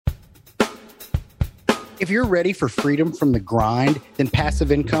If you're ready for freedom from the grind, then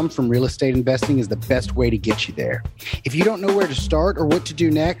passive income from real estate investing is the best way to get you there. If you don't know where to start or what to do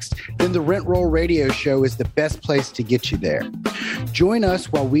next, then the Rent Roll Radio Show is the best place to get you there. Join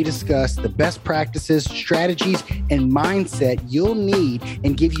us while we discuss the best practices, strategies, and mindset you'll need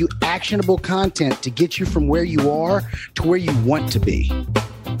and give you actionable content to get you from where you are to where you want to be.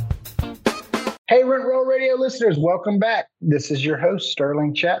 Hey, Rent Roll Radio listeners, welcome back. This is your host,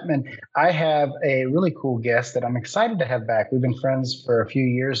 Sterling Chapman. I have a really cool guest that I'm excited to have back. We've been friends for a few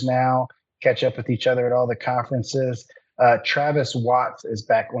years now, catch up with each other at all the conferences. Travis Watts is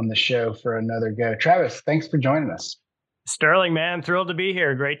back on the show for another go. Travis, thanks for joining us. Sterling, man, thrilled to be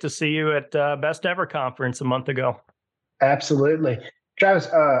here. Great to see you at Best Ever Conference a month ago. Absolutely. Travis,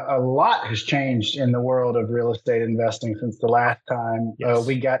 a lot has changed in the world of real estate investing since the last time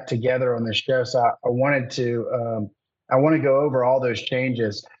we got together on this show. So I want to go over all those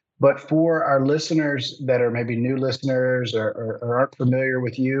changes. But for our listeners that are maybe new listeners or aren't familiar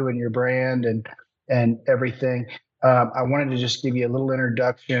with you and your brand and everything, I wanted to just give you a little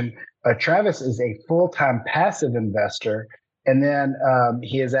introduction. Travis is a full-time passive investor. And then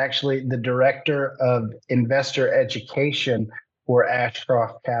he is actually the director of investor education for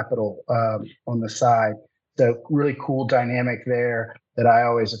Ashcroft Capital on the side. So really cool dynamic there that I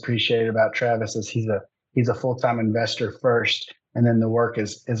always appreciate about Travis is he's a full-time investor first, and then the work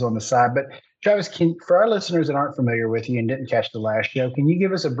is on the side. But Travis, for our listeners that aren't familiar with you and didn't catch the last show, can you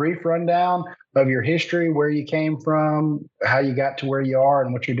give us a brief rundown of your history, where you came from, how you got to where you are,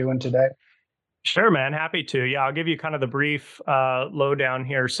 and what you're doing today? Sure, man. Happy to. Yeah, I'll give you kind of the brief lowdown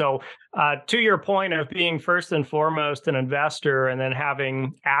here. So to your point of being first and foremost an investor and then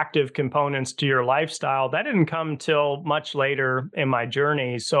having active components to your lifestyle, that didn't come till much later in my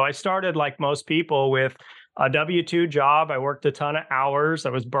journey. So I started, like most people, with a W-2 job. I worked a ton of hours. I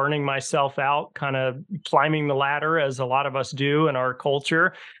was burning myself out, kind of climbing the ladder, as a lot of us do in our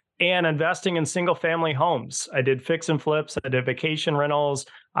culture, and investing in single family homes. I did fix and flips. I did vacation rentals.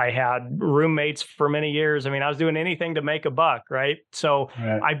 I had roommates for many years. I mean, I was doing anything to make a buck, right? So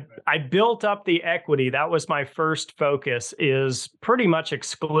I built up the equity. That was my first focus, is pretty much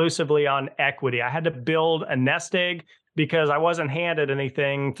exclusively on equity. I had to build a nest egg because I wasn't handed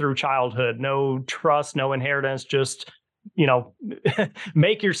anything through childhood. No trust, no inheritance, just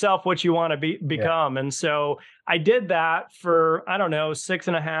make yourself what you want to become. And so I did that for,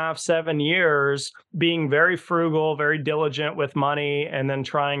 6.5, 7 years, being very frugal, very diligent with money, and then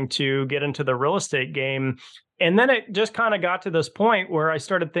trying to get into the real estate game. And then it just kind of got to this point where I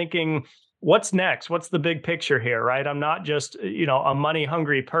started thinking, what's next? What's the big picture here, right? I'm not just, a money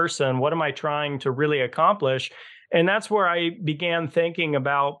hungry person. What am I trying to really accomplish? And that's where I began thinking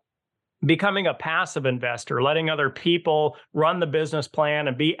about becoming a passive investor, letting other people run the business plan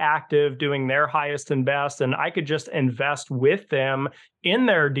and be active, doing their highest and best. And I could just invest with them in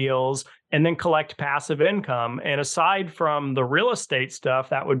their deals and then collect passive income. And aside from the real estate stuff,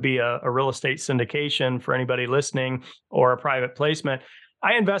 that would be a real estate syndication for anybody listening, or a private placement.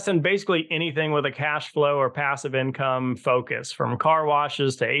 I invest in basically anything with a cash flow or passive income focus, from car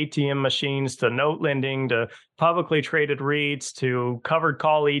washes to ATM machines to note lending to publicly traded REITs to covered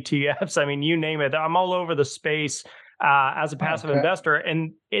call ETFs. I mean, you name it. I'm all over the space as a passive investor.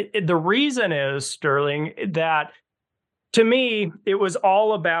 And the reason is, Sterling, that to me, it was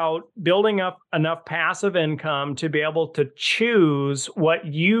all about building up enough passive income to be able to choose what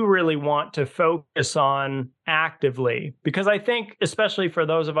you really want to focus on actively. Because I think, especially for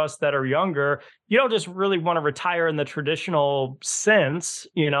those of us that are younger, you don't just really want to retire in the traditional sense,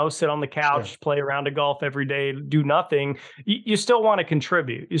 sit on the couch, play a round of golf every day, do nothing. You still want to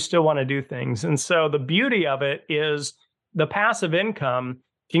contribute. You still want to do things. And so the beauty of it is the passive income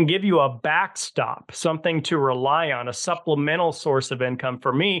can give you a backstop, something to rely on, a supplemental source of income.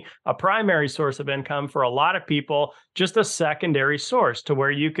 For me, a primary source of income. For a lot of people, just a secondary source, to where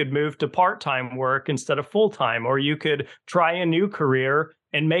you could move to part-time work instead of full-time, or you could try a new career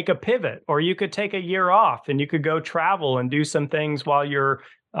and make a pivot, or you could take a year off and you could go travel and do some things while you're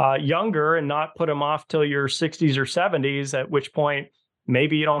younger and not put them off till your 60s or 70s, at which point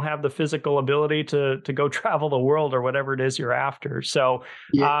maybe you don't have the physical ability to go travel the world or whatever it is you're after. So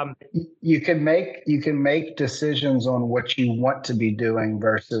you can make decisions on what you want to be doing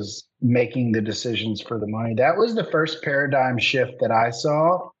versus making the decisions for the money. That was the first paradigm shift that I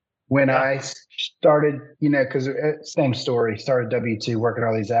saw when I started, because same story, started W-2, working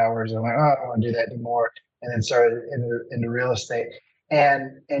all these hours. I'm like, oh, I don't want to do that anymore. And then started into real estate.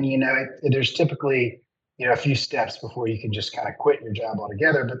 And there's typically, a few steps before you can just kind of quit your job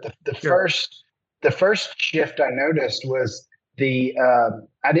altogether. But the first shift I noticed was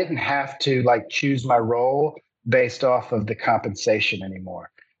I didn't have to like choose my role based off of the compensation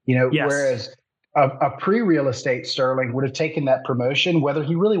anymore. Yes. Whereas a pre-real estate Sterling would have taken that promotion, whether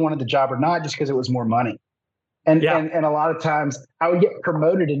he really wanted the job or not, just because it was more money. Yeah. And a lot of times I would get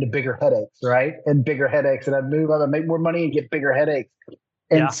promoted into bigger headaches, right? And bigger headaches, and I'd move up and make more money and get bigger headaches.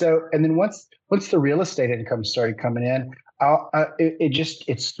 And Yeah. so, and then once the real estate income started coming in,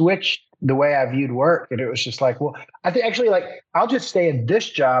 it switched the way I viewed work, and it was just like, well, I think actually like I'll just stay in this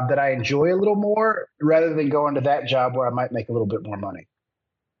job that I enjoy a little more rather than go into that job where I might make a little bit more money.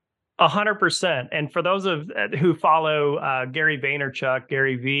 100%. And for those of who follow Gary Vaynerchuk,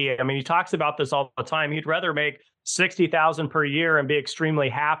 Gary V, I mean, he talks about this all the time. He'd rather make 60,000 per year and be extremely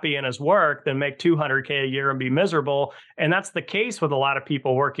happy in his work than make 200K a year and be miserable. And that's the case with a lot of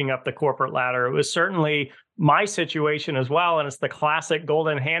people working up the corporate ladder. It was certainly my situation as well. And it's the classic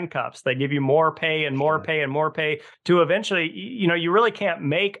golden handcuffs. They give you more pay and more pay and more pay to eventually, you really can't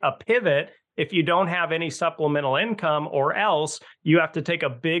make a pivot if you don't have any supplemental income, or else you have to take a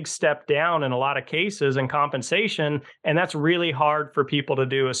big step down in a lot of cases in compensation. And that's really hard for people to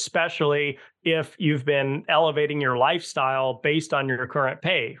do, especially if you've been elevating your lifestyle based on your current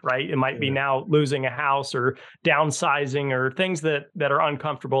pay, right? It might be now losing a house or downsizing or things that are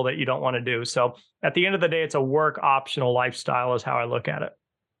uncomfortable that you don't want to do. So at the end of the day, it's a work optional lifestyle is how I look at it.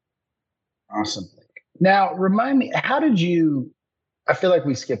 Awesome. Now, remind me, I feel like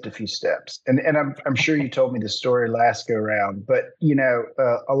we skipped a few steps, and I'm sure you told me the story last go around, but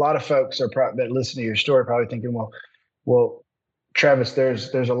a lot of folks that listen to your story probably thinking, well, Travis,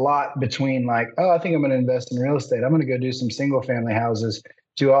 there's a lot between like, oh, I think I'm going to invest in real estate, I'm going to go do some single family houses,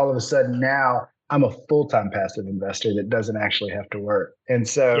 to all of a sudden now I'm a full-time passive investor that doesn't actually have to work. And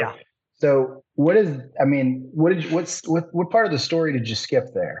so, Yeah. so what part of the story did you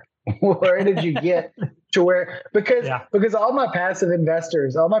skip there? Where did you get to where, because all my passive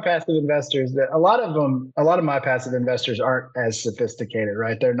investors, that a lot of my passive investors aren't as sophisticated,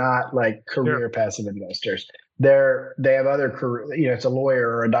 right? They're not like career passive investors. They have other career, it's a lawyer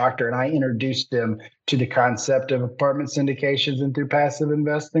or a doctor. And I introduced them to the concept of apartment syndications and through passive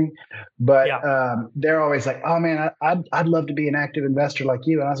investing. But they're always like, oh man, I'd love to be an active investor like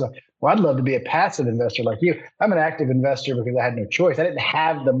you. And I was like, well, I'd love to be a passive investor like you. I'm an active investor because I had no choice. I didn't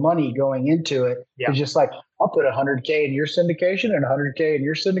have the money going into it. It's just like, I'll put 100K in your syndication and 100K in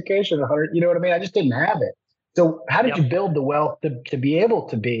your syndication, 100, you know what I mean? I just didn't have it. So how did you build the wealth to be able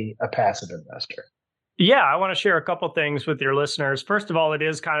to be a passive investor? Yeah, I want to share a couple things with your listeners. First of all, it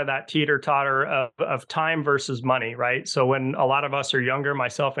is kind of that teeter-totter of time versus money, right? So when a lot of us are younger,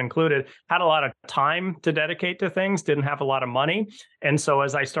 myself included, had a lot of time to dedicate to things, didn't have a lot of money. And so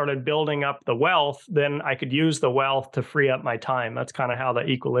as I started building up the wealth, then I could use the wealth to free up my time. That's kind of how the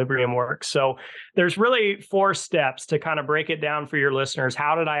equilibrium works. So there's really 4 steps to kind of break it down for your listeners.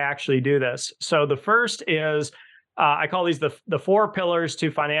 How did I actually do this? So the first is, I call these the 4 pillars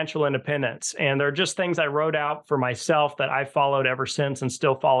to financial independence. And they're just things I wrote out for myself that I've followed ever since and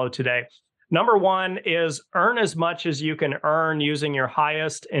still follow today. Number 1 is earn as much as you can earn using your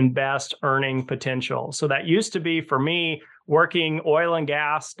highest and best earning potential. So that used to be for me working oil and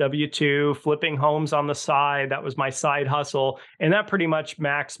gas, W-2, flipping homes on the side. That was my side hustle. And that pretty much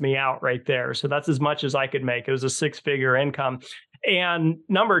maxed me out right there. So that's as much as I could make. It was a 6-figure income. And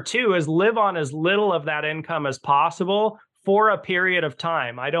number 2 is live on as little of that income as possible for a period of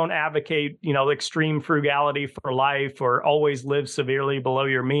time. I don't advocate, extreme frugality for life or always live severely below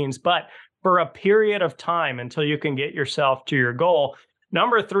your means, but for a period of time until you can get yourself to your goal.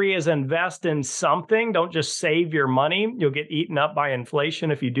 Number 3 is invest in something. Don't just save your money. You'll get eaten up by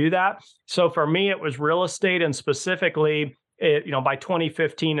inflation if you do that. So for me, it was real estate, and specifically, by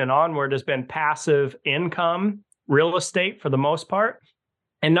 2015 and onward has been passive income real estate for the most part.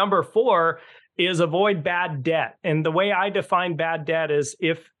 And number 4 is avoid bad debt. And the way I define bad debt is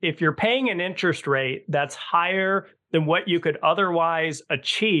if you're paying an interest rate that's higher than what you could otherwise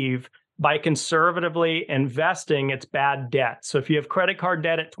achieve by conservatively investing, it's bad debt. So if you have credit card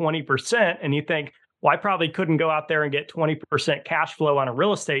debt at 20% and you think, well, I probably couldn't go out there and get 20% cash flow on a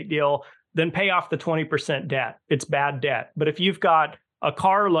real estate deal, then pay off the 20% debt. It's bad debt. But if you've got a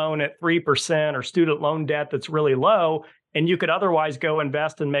car loan at 3% or student loan debt that's really low, and you could otherwise go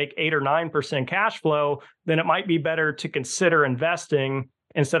invest and make 8 or 9% cash flow, then it might be better to consider investing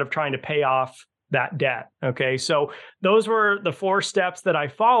instead of trying to pay off that debt. Okay. So those were the 4 steps that I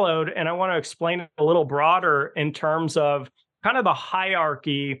followed. And I want to explain it a little broader in terms of kind of the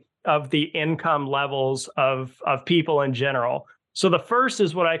hierarchy of the income levels of people in general. So the first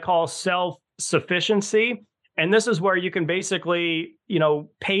is what I call self-sufficiency. And this is where you can basically,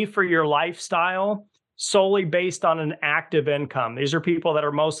 pay for your lifestyle. solely based on an active income. These are people that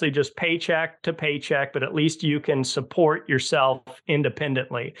are mostly just paycheck to paycheck, but at least you can support yourself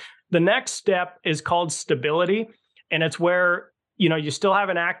independently. The next step is called stability, and it's where you still have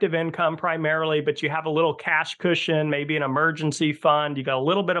an active income primarily, but you have a little cash cushion, maybe an emergency fund. You got a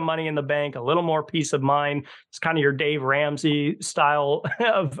little bit of money in the bank, a little more peace of mind. It's kind of your Dave Ramsey style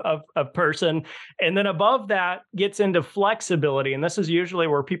of person. And then above that gets into flexibility. And this is usually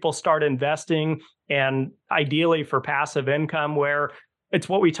where people start investing, and ideally for passive income, where it's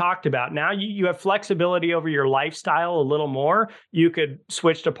what we talked about. Now you have flexibility over your lifestyle a little more. You could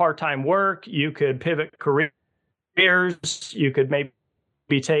switch to part-time work. You could pivot careers. You could maybe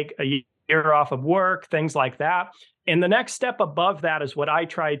take a year off of work, things like that. And the next step above that is what I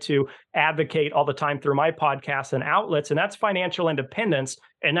try to advocate all the time through my podcasts and outlets, and that's financial independence.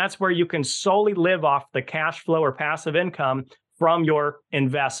 And that's where you can solely live off the cash flow or passive income from your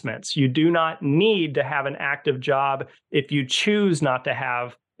investments. You do not need to have an active job if you choose not to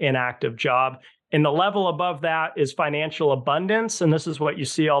have an active job. And the level above that is financial abundance. And this is what you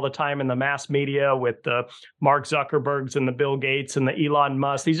see all the time in the mass media with the Mark Zuckerbergs and the Bill Gates and the Elon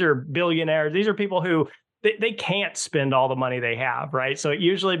Musk. These are billionaires. These are people who they can't spend all the money they have, right? So it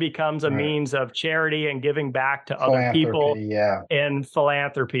usually becomes a means of charity and giving back to other people. And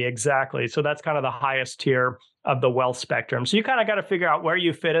philanthropy, exactly. So that's kind of the highest tier of the wealth spectrum. So you kind of got to figure out where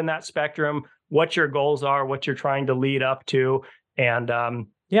you fit in that spectrum, what your goals are, what you're trying to lead up to. And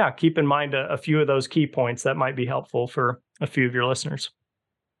keep in mind a few of those key points that might be helpful for a few of your listeners.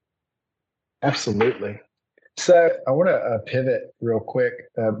 Absolutely. So I want to pivot real quick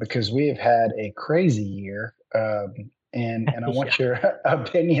because we have had a crazy year, and I want your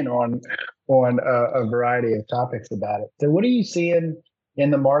opinion on a variety of topics about it. So what are you seeing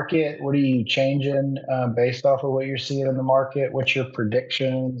in the market? What are you changing based off of what you're seeing in the market? What's your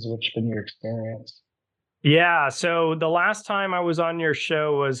predictions? What's been your experience? Yeah. So the last time I was on your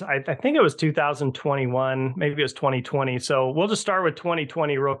show was, I think it was 2021, maybe it was 2020. So we'll just start with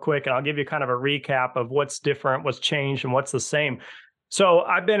 2020 real quick, and I'll give you kind of a recap of what's different, what's changed, and what's the same. So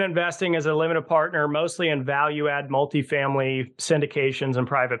I've been investing as a limited partner, mostly in value add multifamily syndications and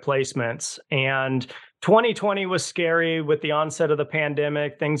private placements. And 2020 was scary with the onset of the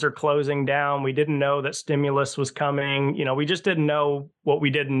pandemic. Things are closing down. We didn't know that stimulus was coming. We just didn't know what we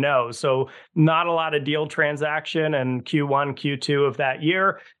didn't know. So not a lot of deal transaction in Q1, Q2 of that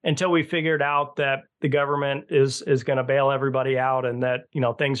year until we figured out that the government is going to bail everybody out and that,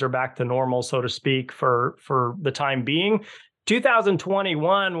 things are back to normal, so to speak, for the time being.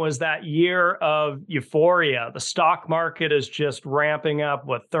 2021 was that year of euphoria. The stock market is just ramping up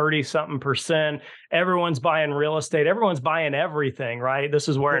with 30-something%. Everyone's buying real estate. Everyone's buying everything, right? This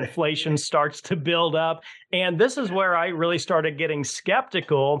is where inflation starts to build up. And this is where I really started getting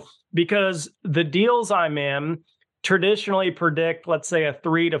skeptical, because the deals I'm in traditionally predict, let's say, a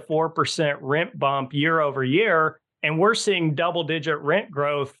 3 to 4% rent bump year over year. And we're seeing double-digit rent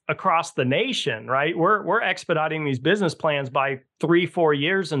growth across the nation, right? We're expediting these business plans by 3-4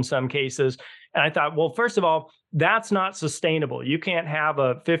 years in some cases. And I thought, well, first of all, that's not sustainable. You can't have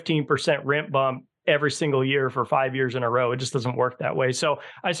a 15% rent bump every single year for 5 years in a row. It just doesn't work that way. So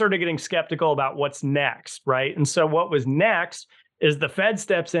I started getting skeptical about what's next, right? And so what was next is the Fed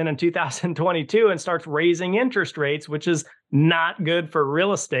steps in 2022 and starts raising interest rates, which is not good for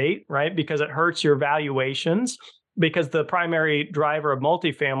real estate, right? Because it hurts your valuations. Because the primary driver of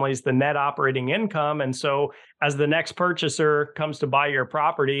multifamily is the net operating income. And so as the next purchaser comes to buy your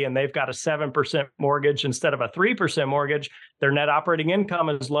property and they've got a 7% mortgage instead of a 3% mortgage, their net operating income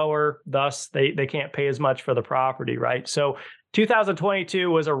is lower. Thus, they can't pay as much for the property, right? So 2022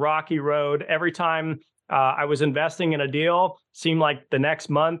 was a rocky road. Every time I was investing in a deal, seemed like the next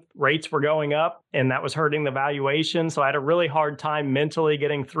month rates were going up, and that was hurting the valuation. So I had a really hard time mentally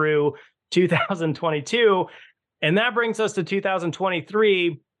getting through 2022. And that brings us to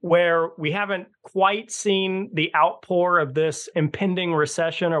 2023, where we haven't quite seen the outpour of this impending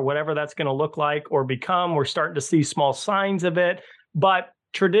recession or whatever that's going to look like or become. We're starting to see small signs of it. But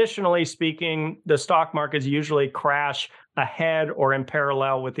traditionally speaking, the stock markets usually crash ahead or in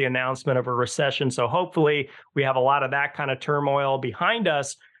parallel with the announcement of a recession. So hopefully we have a lot of that kind of turmoil behind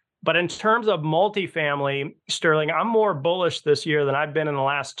us. But in terms of multifamily, Sterling, I'm more bullish this year than I've been in the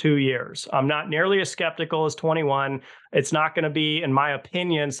last 2 years. I'm not nearly as skeptical as 21. It's not going to be, in my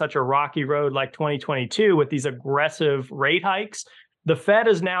opinion, such a rocky road like 2022 with these aggressive rate hikes. The Fed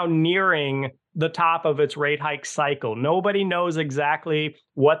is now nearing the top of its rate hike cycle. Nobody knows exactly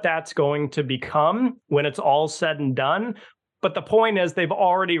what that's going to become when it's all said and done. But the point is they've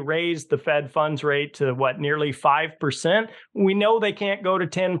already raised the Fed funds rate to nearly 5%. We know they can't go to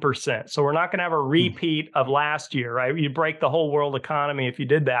 10%. So we're not going to have a repeat of last year, right? You break the whole world economy if you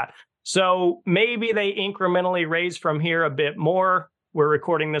did that. So maybe they incrementally raise from here a bit more. We're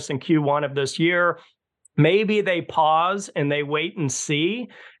recording this in Q1 of this year. Maybe they pause and they wait and see.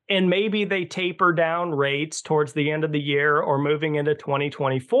 And maybe they taper down rates towards the end of the year or moving into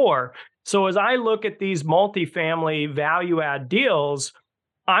 2024. So as I look at these multifamily value add deals,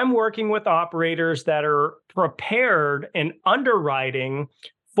 I'm working with operators that are prepared and underwriting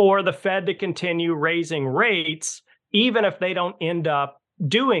for the Fed to continue raising rates, even if they don't end up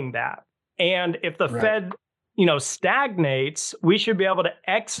doing that. And if the Fed, stagnates, we should be able to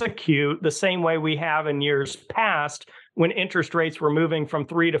execute the same way we have in years past when interest rates were moving from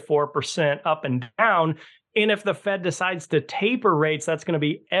 3 to 4% up and down. And if the Fed decides to taper rates, that's going to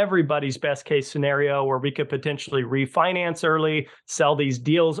be everybody's best case scenario where we could potentially refinance early, sell these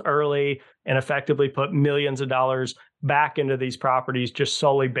deals early, and effectively put millions of dollars back into these properties just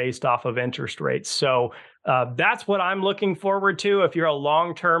solely based off of interest rates. So that's what I'm looking forward to. If you're a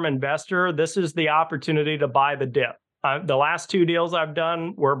long-term investor, this is the opportunity to buy the dip. The last 2 deals I've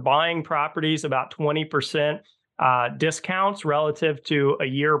done, we're buying properties about 20% discounts relative to a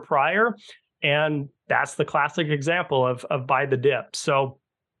year prior. And that's the classic example of buy the dip. So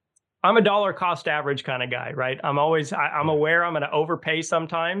I'm a dollar cost average kind of guy, right? I'm aware I'm going to overpay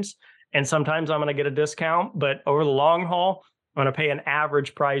sometimes, and sometimes I'm going to get a discount, but over the long haul, I'm going to pay an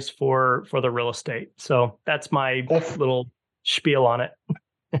average price for the real estate. So that's my little spiel on it.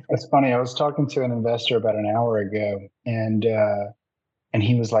 That's funny. I was talking to an investor about an hour ago, and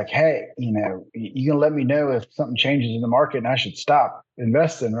he was like, "Hey, you gonna let me know if something changes in the market and I should stop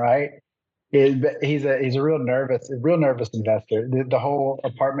investing, right?" He's a real nervous investor. The whole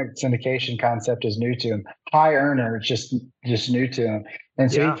apartment syndication concept is new to him. High earner, it's just new to him.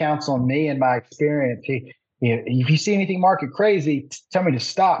 And so he counts on me and my experience. If you see anything market crazy, tell me to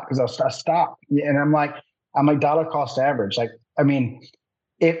stop, because I'll stop. And I'm like dollar cost average. Like, I mean,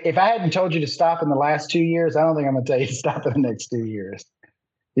 if I hadn't told you to stop in the last 2 years, I don't think I'm going to tell you to stop in the next 2 years.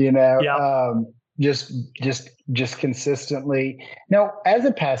 Just consistently. Now, as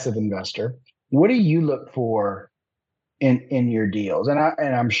a passive investor, what do you look for in your deals? And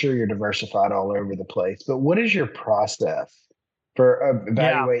I'm sure you're diversified all over the place, but what is your process for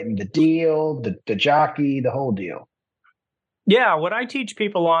evaluating the deal, the jockey, the whole deal? Yeah, what I teach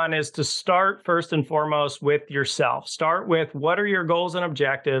people on is to start first and foremost with yourself. Start with, what are your goals and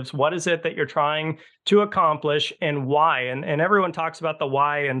objectives? What is it that you're trying to accomplish, and why? And everyone talks about the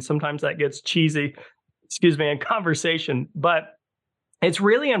why, and sometimes that gets cheesy, in conversation. But it's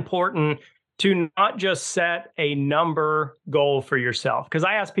really important to not just set a number goal for yourself. Because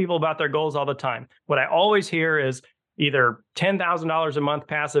I ask people about their goals all the time. What I always hear is either $10,000 a month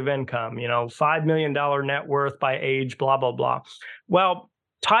passive income, $5 million net worth by age, blah, blah, blah. Well,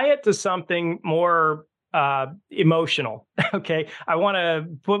 tie it to something more emotional. Okay. I want to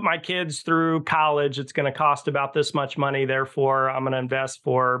put my kids through college. It's going to cost about this much money. Therefore, I'm going to invest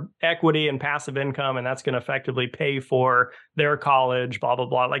for equity and passive income, and that's going to effectively pay for their college, blah, blah,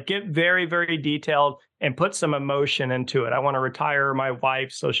 blah. Like, get very, very detailed and put some emotion into it. I want to retire my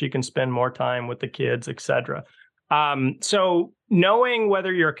wife so she can spend more time with the kids, et cetera. So knowing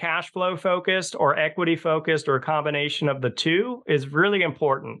whether you're cash flow focused or equity focused or a combination of the two is really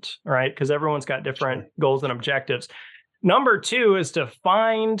important, right? Because everyone's got different goals and objectives. Number 2 is to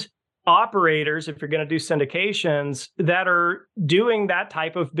find operators, if you're going to do syndications, that are doing that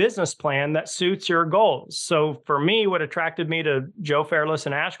type of business plan that suits your goals. So for me, what attracted me to Joe Fairless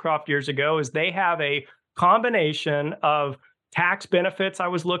and Ashcroft years ago is they have a combination of tax benefits I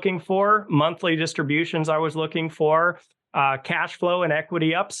was looking for, monthly distributions I was looking for, cash flow and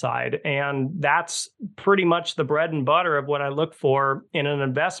equity upside. And that's pretty much the bread and butter of what I look for in an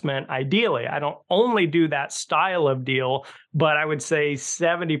investment. Ideally, I don't only do that style of deal, but I would say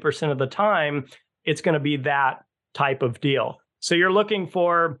 70% of the time, it's going to be that type of deal. So you're looking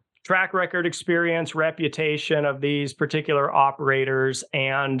for track record, experience, reputation of these particular operators.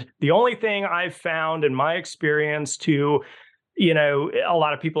 And the only thing I've found in my experience to, a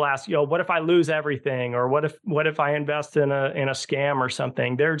lot of people ask, what if I lose everything? Or what if I invest in a scam or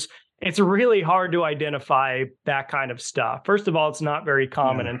something? It's really hard to identify that kind of stuff. First of all, it's not very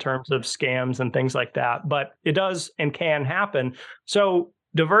common in terms of scams and things like that, but it does and can happen. So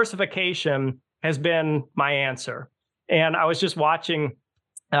diversification has been my answer. And I was just watching,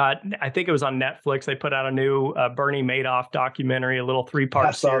 I think it was on Netflix. They put out a new Bernie Madoff documentary, a little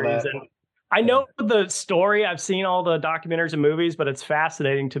 3-part series. And I know the story. I've seen all the documentaries and movies, but it's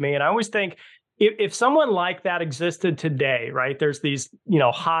fascinating to me. And I always think, if someone like that existed today, right? There's these,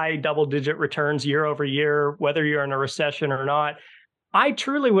 high double-digit returns year over year, whether you're in a recession or not. I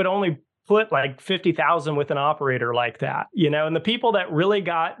truly would only put like 50,000 with an operator like that, and the people that really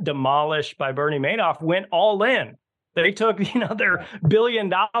got demolished by Bernie Madoff went all in. They took, their $1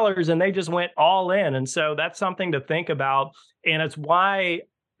 billion and they just went all in. And so that's something to think about. And it's why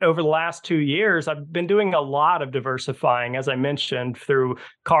over the last 2 years, I've been doing a lot of diversifying, as I mentioned, through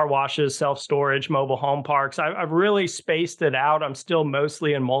car washes, self-storage, mobile home parks. I've really spaced it out. I'm still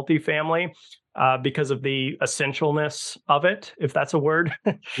mostly in multifamily because of the essentialness of it, if that's a word.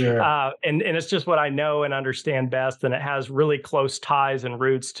 Yeah. And it's just what I know and understand best. And it has really close ties and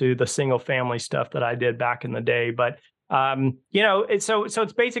roots to the single family stuff that I did back in the day. But so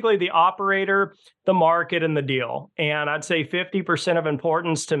it's basically the operator, the market, and the deal. And I'd say 50% of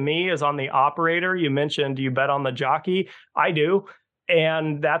importance to me is on the operator. You mentioned you bet on the jockey. I do.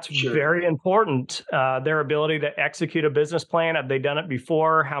 And that's very important. Their ability to execute a business plan. Have they done it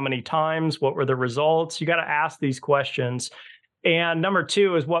before? How many times? What were the results? You got to ask these questions. And number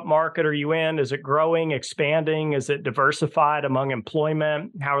two is, what market are you in? Is it growing, expanding? Is it diversified among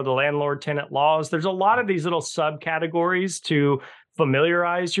employment? How are the landlord tenant laws? There's a lot of these little subcategories to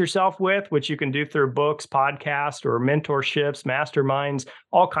familiarize yourself with, which you can do through books, podcasts, or mentorships, masterminds,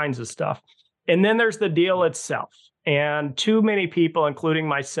 all kinds of stuff. And then there's the deal itself. And too many people, including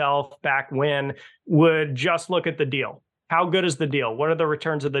myself back when, would just look at the deal. How good is the deal? What are the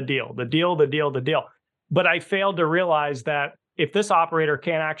returns of the deal? The deal, the deal, the deal. But I failed to realize that if this operator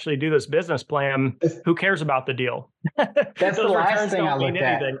can't actually do this business plan, who cares about the deal? That's the last thing I look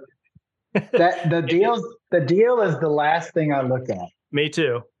at. The deal is the last thing I look at. Me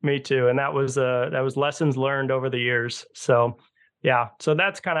too. And that was lessons learned over the years. So yeah, so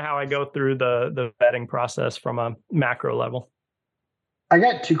that's kind of how I go through the vetting process from a macro level. I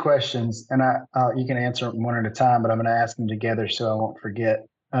got two questions, and you can answer them one at a time, but I'm going to ask them together so I won't forget.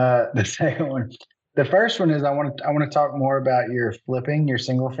 The second one. The first one is I want to talk more about your flipping, your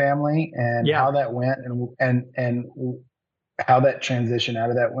single family, and how that went, and how that transition out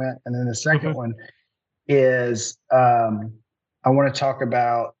of that went. And then the second one is I want to talk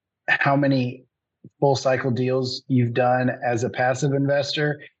about how many full cycle deals you've done as a passive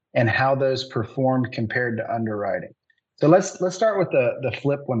investor and how those performed compared to underwriting. So let's start with the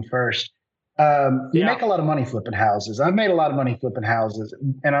flip one first. You make a lot of money flipping houses. I've made a lot of money flipping houses,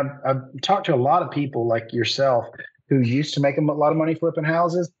 and I've talked to a lot of people like yourself who used to make a lot of money flipping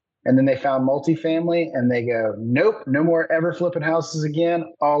houses, and then they found multifamily and they go, nope, no more ever flipping houses again,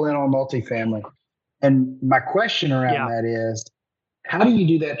 all in on multifamily. And my question around that is, how do you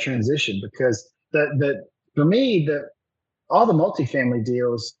do that transition? Because for me, all the multifamily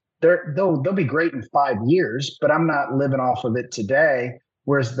deals, they'll be great in 5 years, but I'm not living off of it today.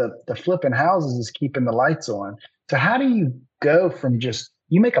 Whereas the flipping houses is keeping the lights on. So how do you go from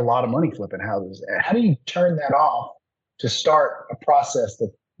you make a lot of money flipping houses. How do you turn that off to start a process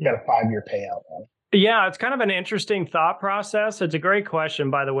that you got a 5-year payout on? Yeah, it's kind of an interesting thought process. It's a great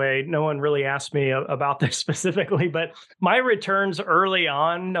question, by the way. No one really asked me about this specifically, but my returns early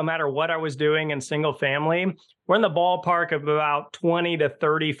on, no matter what I was doing in single family, were in the ballpark of about 20 to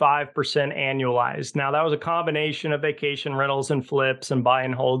 35% annualized. Now, that was a combination of vacation rentals and flips and buy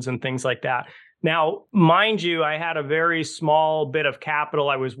and holds and things like that. Now, mind you, I had a very small bit of capital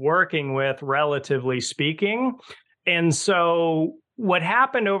I was working with, relatively speaking. And so what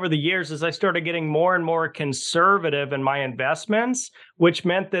happened over the years is I started getting more and more conservative in my investments, which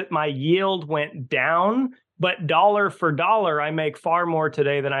meant that my yield went down, but dollar for dollar, I make far more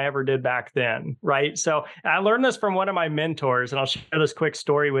today than I ever did back then, right? So I learned this from one of my mentors, and I'll share this quick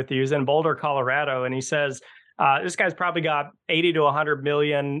story with you. He's in Boulder, Colorado, and he says, this guy's probably got 80 to 100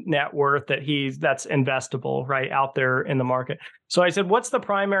 million net worth that's investable, right, out there in the market. So I said, what's the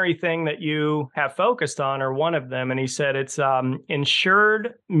primary thing that you have focused on, or one of them? And he said, it's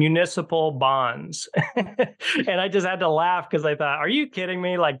insured municipal bonds. And I just had to laugh because I thought, are you kidding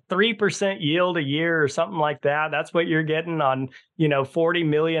me? Like 3% yield a year or something like that? That's what you're getting on, $40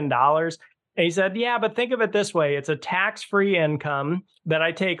 million. And he said, yeah, but think of it this way. It's a tax-free income that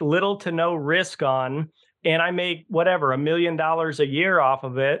I take little to no risk on. And I make $1 million a year off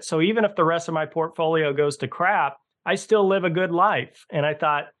of it. So even if the rest of my portfolio goes to crap, I still live a good life. And I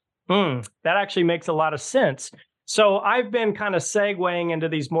thought, that actually makes a lot of sense. So I've been kind of segueing into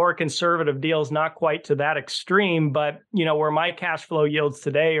these more conservative deals, not quite to that extreme, but where my cash flow yields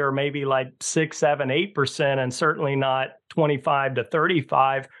today are maybe like 6, 7, 8%, and certainly not 25 to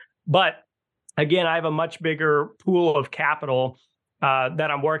 35. But again, I have a much bigger pool of capital that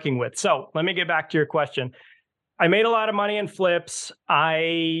I'm working with. So let me get back to your question. I made a lot of money in flips.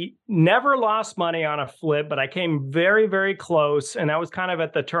 I never lost money on a flip, but I came very, very close. And that was kind of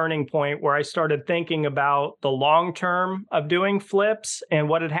at the turning point where I started thinking about the long term of doing flips. And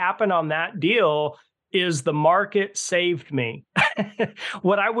what had happened on that deal is the market saved me.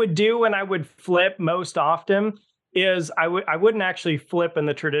 What I would do when I would flip most often is I wouldn't actually flip in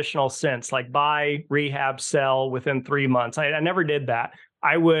the traditional sense, like buy, rehab, sell within 3 months. I never did that.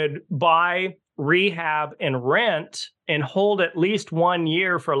 I would buy, rehab, and rent and hold at least 1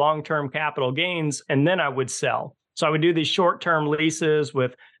 year for long-term capital gains, and then I would sell. So I would do these short-term leases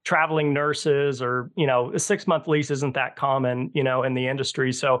with traveling nurses, or, a 6-month lease isn't that common, in the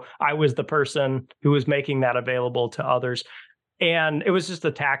industry. So I was the person who was making that available to others. And it was just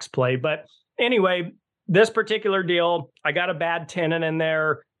a tax play. But anyway, this particular deal, I got a bad tenant in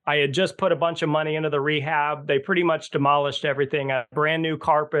there. I had just put a bunch of money into the rehab. They pretty much demolished everything. A brand new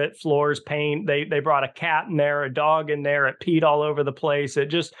carpet, floors, paint. They brought a cat in there, a dog in there. It peed all over the place. It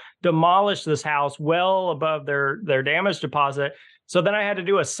just demolished this house well above their damage deposit. So then I had to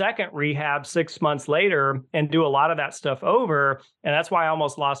do a second rehab 6 months later and do a lot of that stuff over. And that's why I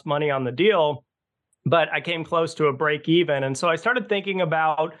almost lost money on the deal. But I came close to a break even. And so I started thinking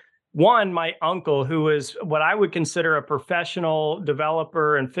about, one, my uncle, who was what I would consider a professional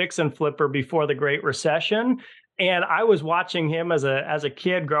developer and fix and flipper before the Great Recession. And I was watching him as a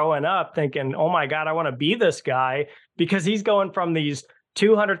kid growing up thinking, oh my God, I want to be this guy, because he's going from these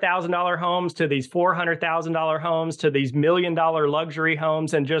 $200,000 homes to these $400,000 homes to these $1 million luxury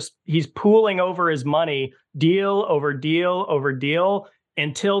homes. And just, he's pooling over his money, deal over deal over deal,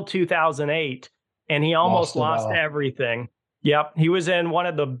 until 2008. And he almost lost everything. Yep. He was in one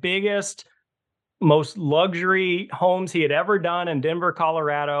of the biggest, most luxury homes he had ever done in Denver,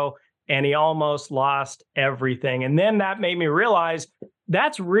 Colorado, and he almost lost everything. And then that made me realize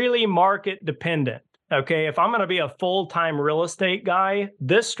that's really market dependent. Okay. If I'm going to be a full-time real estate guy,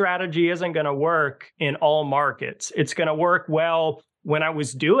 this strategy isn't going to work in all markets. It's going to work well when I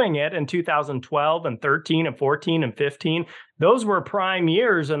was doing it in 2012 and 13 and 14 and 15. Those were prime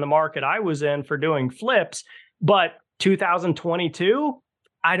years in the market I was in for doing flips. But 2022,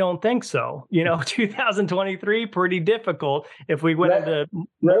 I don't think so. 2023, pretty difficult. If we went into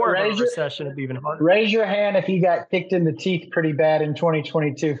more of a recession, it'd be even harder. Raise your hand if you got kicked in the teeth pretty bad in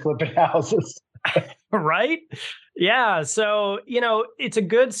 2022 flipping houses. Right? Yeah. So, it's a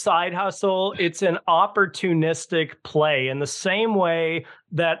good side hustle. It's an opportunistic play in the same way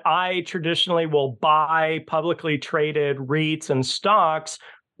that I traditionally will buy publicly traded REITs and stocks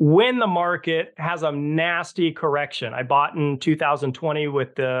when the market has a nasty correction. I bought in 2020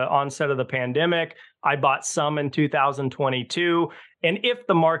 with the onset of the pandemic. I bought some in 2022. And if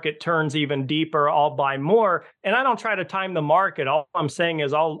the market turns even deeper, I'll buy more. And I don't try to time the market. All I'm saying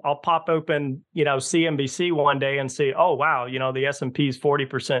is I'll pop open, CNBC one day and see, oh, wow, the S&P is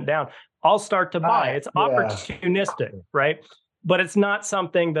 40% down. I'll start to buy. It's opportunistic, right? But it's not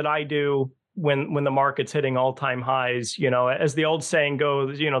something that I do when the market's hitting all-time highs. As the old saying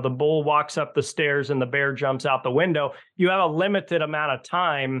goes, the bull walks up the stairs and the bear jumps out the window. You have a limited amount of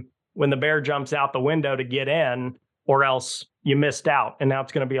time when the bear jumps out the window to get in, or else you missed out. And now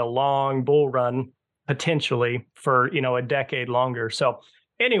it's going to be a long bull run potentially for, a decade longer. So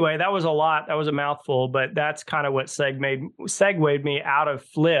anyway, that was a lot. That was a mouthful, but that's kind of what segued me out of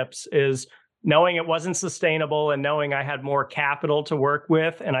flips, is knowing it wasn't sustainable and knowing I had more capital to work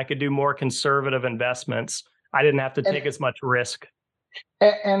with and I could do more conservative investments. I didn't have to take as much risk.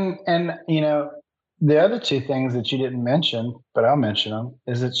 And the other two things that you didn't mention, but I'll mention them,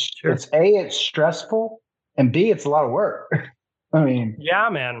 is it's A, it's stressful, and B, it's a lot of work. I mean, yeah,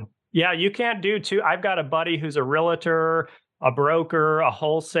 man. Yeah, you can't do two. I've got a buddy who's a realtor, a broker, a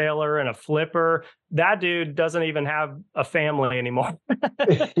wholesaler, and a flipper. That dude doesn't even have a family anymore.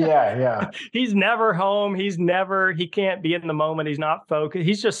 Yeah. He's never home. He can't be in the moment. He's not focused.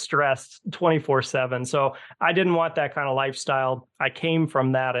 He's just stressed 24/7. So I didn't want that kind of lifestyle. I came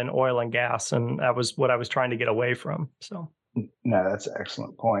from that in oil and gas, and that was what I was trying to get away from. So no, that's an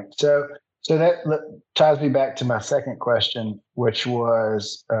excellent point. So that ties me back to my second question, which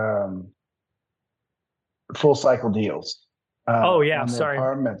was full cycle deals. On the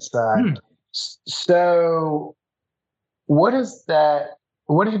apartment side. So what is that?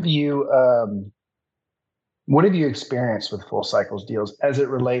 What have you experienced with full cycles deals as it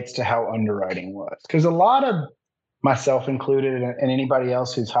relates to how underwriting was? Because a lot of, myself included, and anybody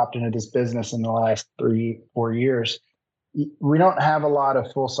else who's hopped into this business in the last 3-4 years, we don't have a lot of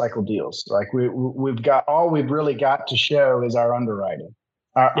full cycle deals. Like we've got, all we've really got to show is our underwriting,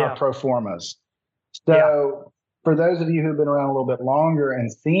 our pro formas. So for those of you who've been around a little bit longer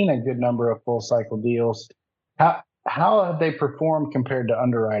and seen a good number of full cycle deals, how have they performed compared to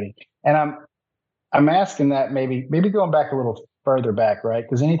underwriting? And I'm asking that maybe going back a little further back, right?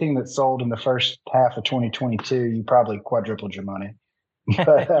 Because anything that sold in the first half of 2022, you probably quadrupled your money.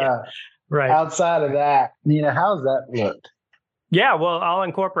 But Yeah, right. outside of that, how's that looked? Yeah, well, I'll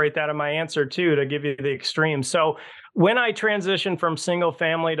incorporate that in my answer too to give you the extreme. So, when I transitioned from single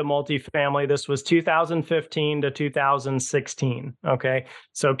family to multifamily, this was 2015 to 2016. Okay.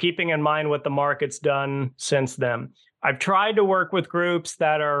 So, keeping in mind what the market's done since then, I've tried to work with groups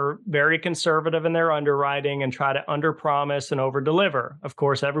that are very conservative in their underwriting and try to underpromise and overdeliver. Of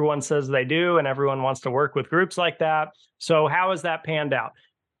course, everyone says they do, and everyone wants to work with groups like that. So, how has that panned out?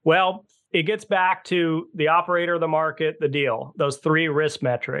 Well, it gets back to the operator, the market, the deal, those three risk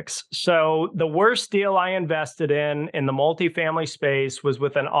metrics. So the worst deal I invested in the multifamily space was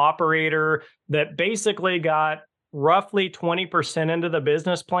with an operator that basically got roughly 20% into the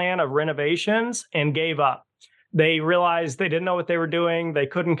business plan of renovations and gave up. They realized they didn't know what they were doing. They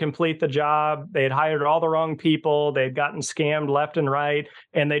couldn't complete the job. They had hired all the wrong people. They'd gotten scammed left and right.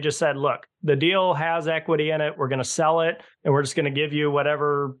 And they just said, look, the deal has equity in it. We're going to sell it and we're just going to give you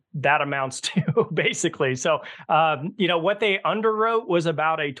whatever that amounts to, basically. So, what they underwrote was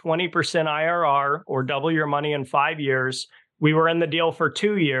about a 20% IRR, or double your money in 5 years. We were in the deal for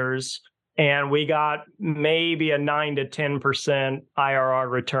 2 years, and we got maybe a 9 to 10%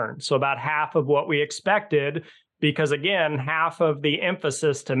 IRR return. So about half of what we expected, because again, half of the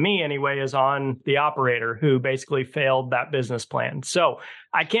emphasis, to me anyway, is on the operator who basically failed that business plan. So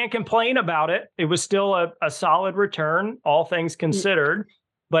I can't complain about it. It was still a solid return, all things considered,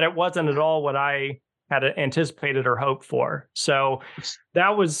 but it wasn't at all what I had anticipated or hoped for. So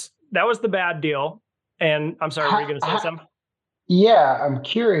that was the bad deal. And I'm sorry, were you going to say something? Yeah, I'm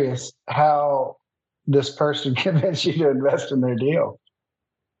curious how this person convinced you to invest in their deal.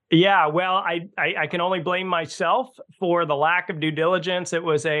 Yeah, well, I can only blame myself for the lack of due diligence. It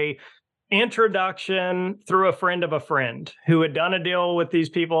was a introduction through a friend of a friend who had done a deal with these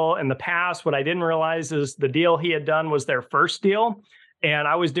people in the past. What I didn't realize is the deal he had done was their first deal, and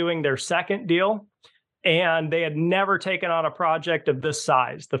I was doing their second deal. And they had never taken on a project of this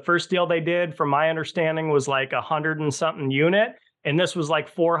size. The first deal they did, from my understanding, was like 100 and something unit. And this was like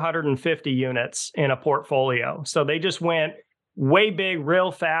 450 units in a portfolio. So they just went way big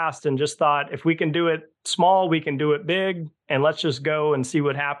real fast and just thought, if we can do it small, we can do it big. And let's just go and see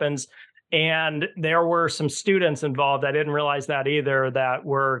what happens. And there were some students involved. I didn't realize that either, that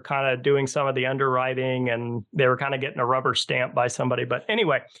were kind of doing some of the underwriting, and they were kind of getting a rubber stamp by somebody. But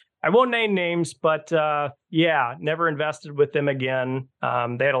anyway, I won't name names, but never invested with them again.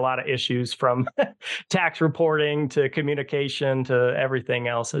 They had a lot of issues, from tax reporting to communication to everything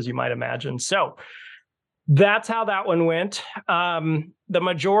else, as you might imagine. So that's how that one went. The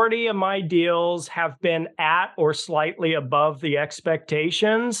majority of my deals have been at or slightly above the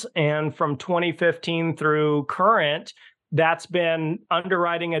expectations. And from 2015 through current, that's been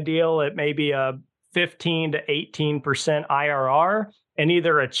underwriting a deal at maybe a 15 to 18% IRR, and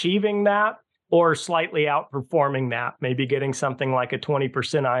either achieving that or slightly outperforming that, maybe getting something like a 20%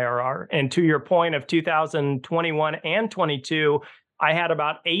 IRR. And to your point of 2021 and 22, I had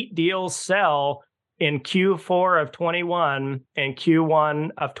about 8 deals sell in Q4 of 21 and Q1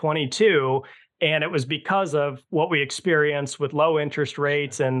 of 22. And it was because of what we experienced with low interest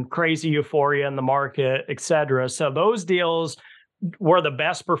rates and crazy euphoria in the market, et cetera. So those deals were the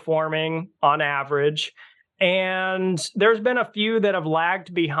best performing on average. And there's been a few that have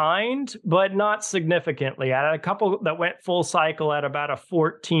lagged behind, but not significantly. I had a couple that went full cycle at about a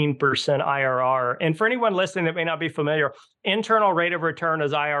 14% IRR. And for anyone listening that may not be familiar, internal rate of return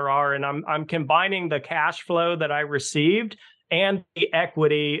is IRR. And I'm combining the cash flow that I received and the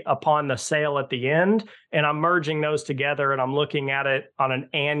equity upon the sale at the end. And I'm merging those together, and I'm looking at it on an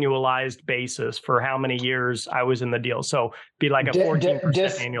annualized basis for how many years I was in the deal. So be like a 14%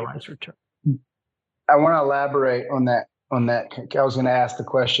 annualized return. I want to elaborate on that. I was going to ask the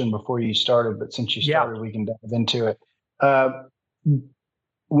question before you started, but since you started, we can dive into it.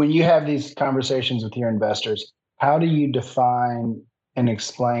 When you have these conversations with your investors, how do you define and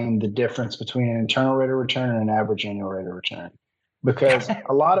explain the difference between an internal rate of return and an average annual rate of return? Because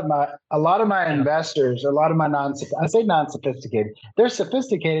a lot of my investors, I say non-sophisticated, they're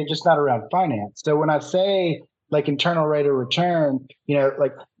sophisticated, just not around finance. So when I say like internal rate of return,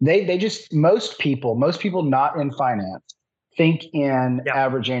 like they just, most people not in finance think in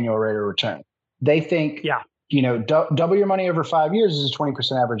average annual rate of return. They think, double your money over 5 years is a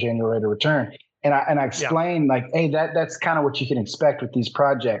 20% average annual rate of return. And I explain like, hey, that's kind of what you can expect with these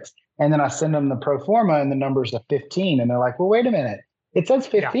projects. And then I send them the pro forma and the numbers are 15. And they're like, well, wait a minute. It says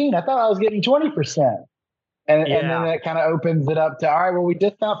 15. I thought I was getting 20%. And then Yeah. that kind of opens it up to, all right, well, we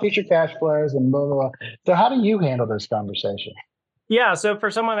discount future cash flows and blah, blah, blah. So how do you handle those conversations? Yeah, so for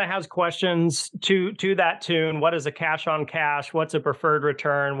someone that has questions to that tune, what is a cash on cash? What's a preferred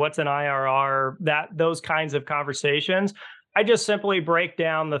return? What's an IRR? That those kinds of conversations, I just simply break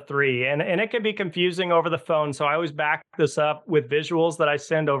down the three, and it can be confusing over the phone. So I always back this up with visuals that I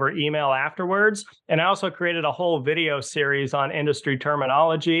send over email afterwards. And I also created a whole video series on industry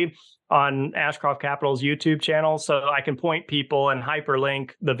terminology on Ashcroft Capital's YouTube channel, so I can point people and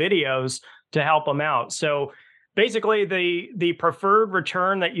hyperlink the videos to help them out. So basically the preferred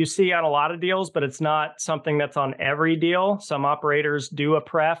return that you see on a lot of deals, but it's not something that's on every deal. Some operators do a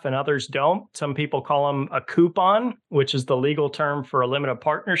pref and others don't. Some people call them a coupon, which is the legal term for a limited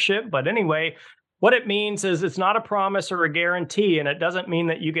partnership. But anyway, what it means is it's not a promise or a guarantee, and it doesn't mean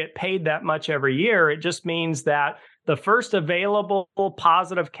that you get paid that much every year. It just means that the first available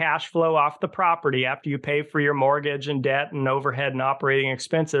positive cash flow off the property after you pay for your mortgage and debt and overhead and operating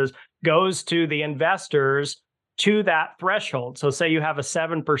expenses goes to the investors to that threshold. So say you have a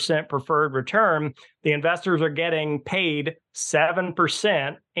 7% preferred return, the investors are getting paid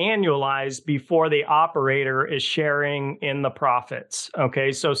 7% annualized before the operator is sharing in the profits.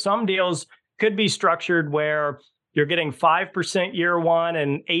 Okay, so some deals could be structured where you're getting 5% year one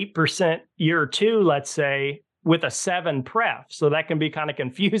and 8% year two, let's say, with a 7 pref. So that can be kind of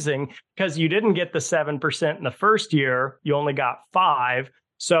confusing because you didn't get the 7% in the first year, you only got 5.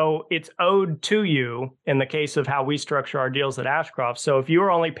 So it's owed to you in the case of how we structure our deals at Ashcroft. So if you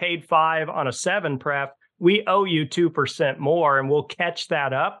were only paid 5 on a 7 pref, we owe you 2% more, and we'll catch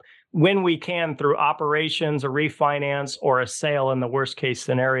that up when we can through operations, a refinance, or a sale in the worst case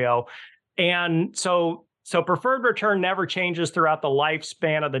scenario. And so preferred return never changes throughout the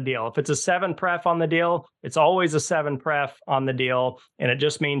lifespan of the deal. If it's a 7 pref on the deal, it's always a 7 pref on the deal. And it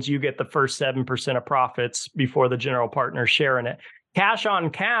just means you get the first 7% of profits before the general partner share in it. Cash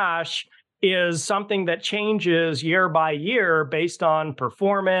on cash is something that changes year by year based on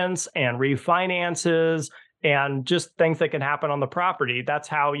performance and refinances and just things that can happen on the property. That's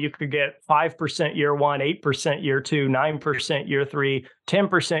how you could get 5% year one, 8% year two, 9% year three,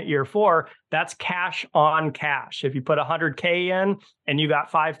 10% year four. That's cash on cash. If you put 100K in and you got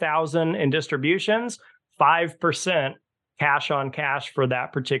 5,000 in distributions, 5% cash on cash for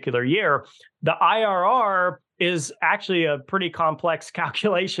that particular year. The IRR is actually a pretty complex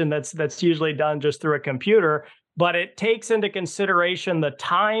calculation that's usually done just through a computer, but it takes into consideration the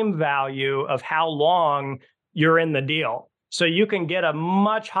time value of how long you're in the deal. So you can get a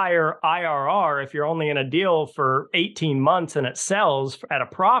much higher IRR if you're only in a deal for 18 months and it sells at a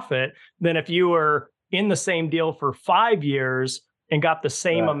profit than if you were in the same deal for 5 years and got the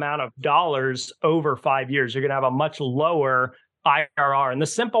same amount of dollars over 5 years. You're going to have a much lower IRR. And the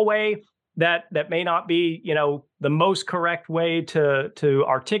simple way that may not be, the most correct way to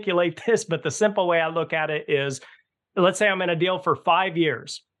articulate this, but the simple way I look at it is, let's say I'm in a deal for 5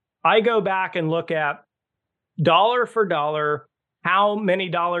 years. I go back and look at dollar for dollar, how many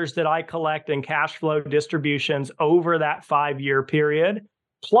dollars did I collect in cash flow distributions over that 5-year period,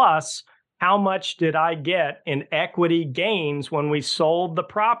 plus how much did I get in equity gains when we sold the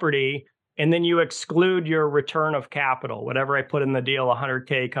property. And then you exclude your return of capital. Whatever I put in the deal,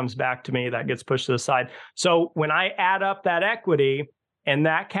 100K comes back to me, that gets pushed to the side. So when I add up that equity and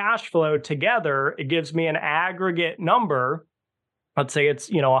that cash flow together, it gives me an aggregate number. Let's say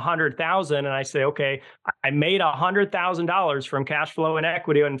it's, 100,000. And I say, okay, I made $100,000 from cash flow and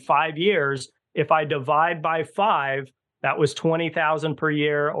equity in 5 years. If I divide by 5, that was 20,000 per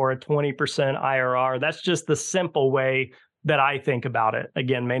year or a 20% IRR. That's just the simple way that I think about it.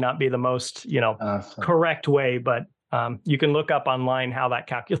 Again, may not be the most, Awesome. correct way, but you can look up online how that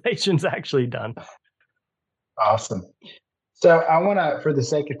calculation's actually done. Awesome. So I want to, for the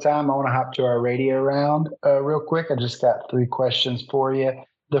sake of time, I want to hop to our radio round real quick. I just got 3 questions for you.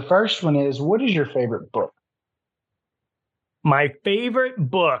 The first one is, what is your favorite book? My favorite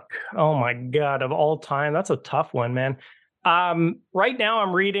book, oh my God, of all time. That's a tough one, man. Right now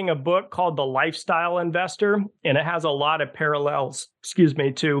I'm reading a book called The Lifestyle Investor, and it has a lot of parallels,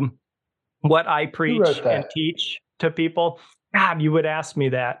 to what I preach and teach to people. God, you would ask me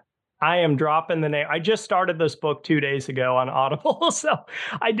that. I am dropping the name. I just started this book 2 days ago on Audible, so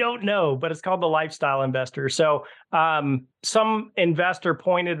I don't know, but it's called The Lifestyle Investor. So some investor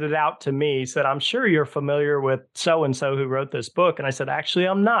pointed it out to me, said, I'm sure you're familiar with so-and-so who wrote this book. And I said, actually,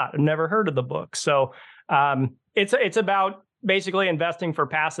 I'm not. I've never heard of the book. So it's about basically investing for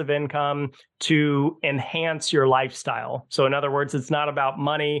passive income to enhance your lifestyle. So in other words, it's not about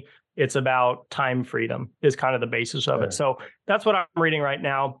money It's about time freedom is kind of the basis of it. So that's what I'm reading right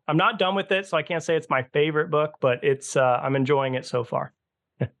now. I'm not done with it, so I can't say it's my favorite book, but it's I'm enjoying it so far.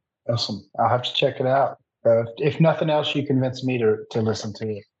 Awesome. I'll have to check it out. If nothing else, you convinced me to listen to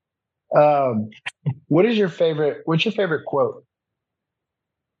it. What's your favorite quote?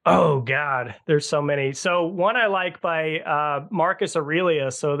 Oh God, there's so many. So one I like by Marcus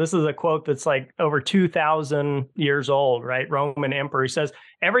Aurelius. So this is a quote that's like over 2,000 years old, right? Roman emperor. He says,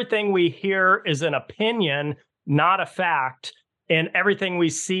 everything we hear is an opinion, not a fact. And everything we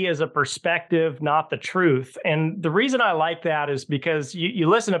see is a perspective, not the truth. And the reason I like that is because you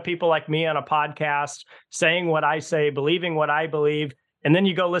listen to people like me on a podcast saying what I say, believing what I believe. And then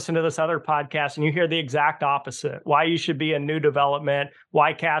you go listen to this other podcast and you hear the exact opposite. Why you should be in new development,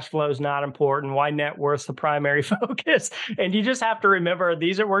 why cash flow is not important, why net worth's the primary focus. And you just have to remember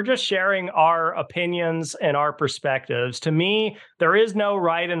we're just sharing our opinions and our perspectives. To me, there is no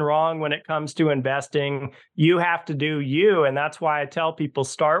right and wrong when it comes to investing. You have to do you. And that's why I tell people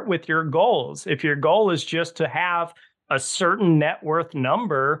start with your goals. If your goal is just to have a certain net worth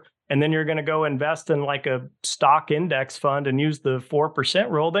number, and then you're going to go invest in like a stock index fund and use the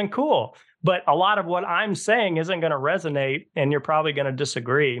 4% rule, then cool. But a lot of what I'm saying isn't going to resonate and you're probably going to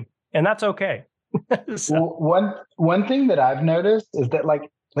disagree. And that's okay. So. One thing that I've noticed is that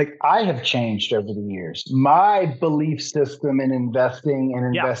like I have changed over the years. My belief system in investing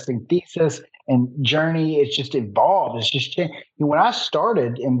and investing thesis and journey, it's just evolved. It's just changed. When I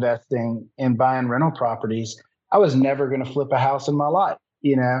started investing and buying rental properties, I was never going to flip a house in my life,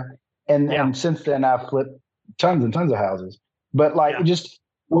 And since then, I've flipped tons and tons of houses. But just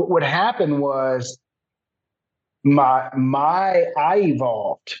what happened was I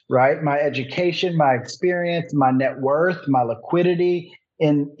evolved, right? My education, my experience, my net worth, my liquidity.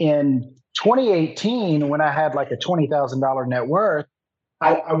 In 2018, when I had like a $20,000 net worth,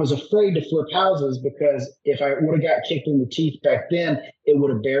 I was afraid to flip houses because if I would have got kicked in the teeth back then, it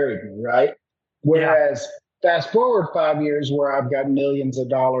would have buried me, right? Whereas fast forward 5 years where I've got millions of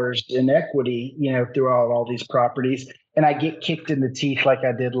dollars in equity, throughout all these properties, and I get kicked in the teeth like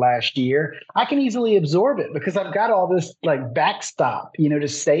I did last year, I can easily absorb it because I've got all this like backstop, to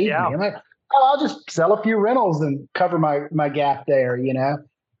save me. I'm like, I'll just sell a few rentals and cover my gap there,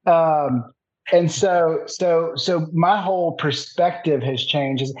 And so my whole perspective has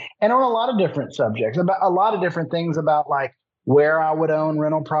changed, and on a lot of different subjects, about a lot of different things about like where I would own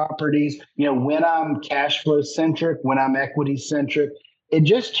rental properties, when I'm cash flow centric, when I'm equity centric, it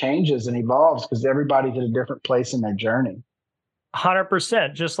just changes and evolves because everybody's at a different place in their journey.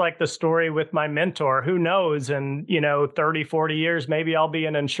 100%. Just like the story with my mentor, who knows, in 30, 40 years, maybe I'll be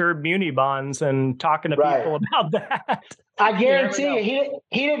in insured muni bonds and talking to people about that. I guarantee you,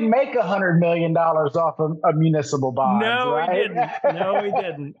 he didn't make $100 million off of a municipal bond. No, right? He didn't. No, he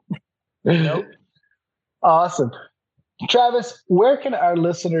didn't. Nope. Awesome. Travis, where can our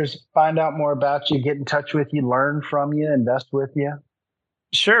listeners find out more about you, get in touch with you, learn from you, invest with you?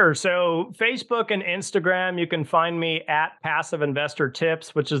 Sure. So Facebook and Instagram, you can find me at Passive Investor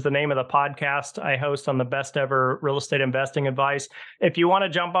Tips, which is the name of the podcast I host on the Best Ever Real Estate Investing Advice. If you want to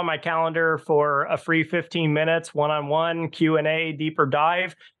jump on my calendar for a free 15 minutes, one-on-one Q&A, deeper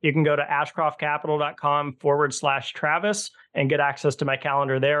dive, you can go to ashcroftcapital.com/Travis and get access to my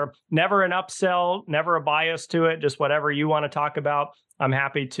calendar there. Never an upsell, never a bias to it, just whatever you want to talk about. I'm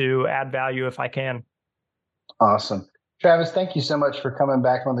happy to add value if I can. Awesome. Travis, thank you so much for coming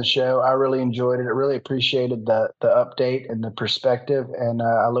back on the show. I really enjoyed it. I really appreciated the update and the perspective. And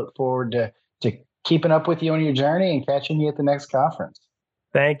I look forward to keeping up with you on your journey and catching you at the next conference.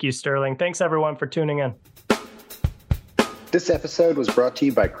 Thank you, Sterling. Thanks, everyone, for tuning in. This episode was brought to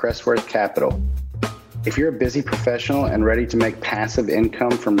you by Crestworth Capital. If you're a busy professional and ready to make passive income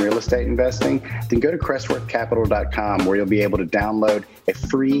from real estate investing, then go to crestworthcapital.com where you'll be able to download a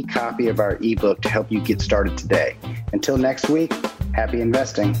free copy of our ebook to help you get started today. Until next week, happy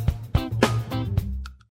investing.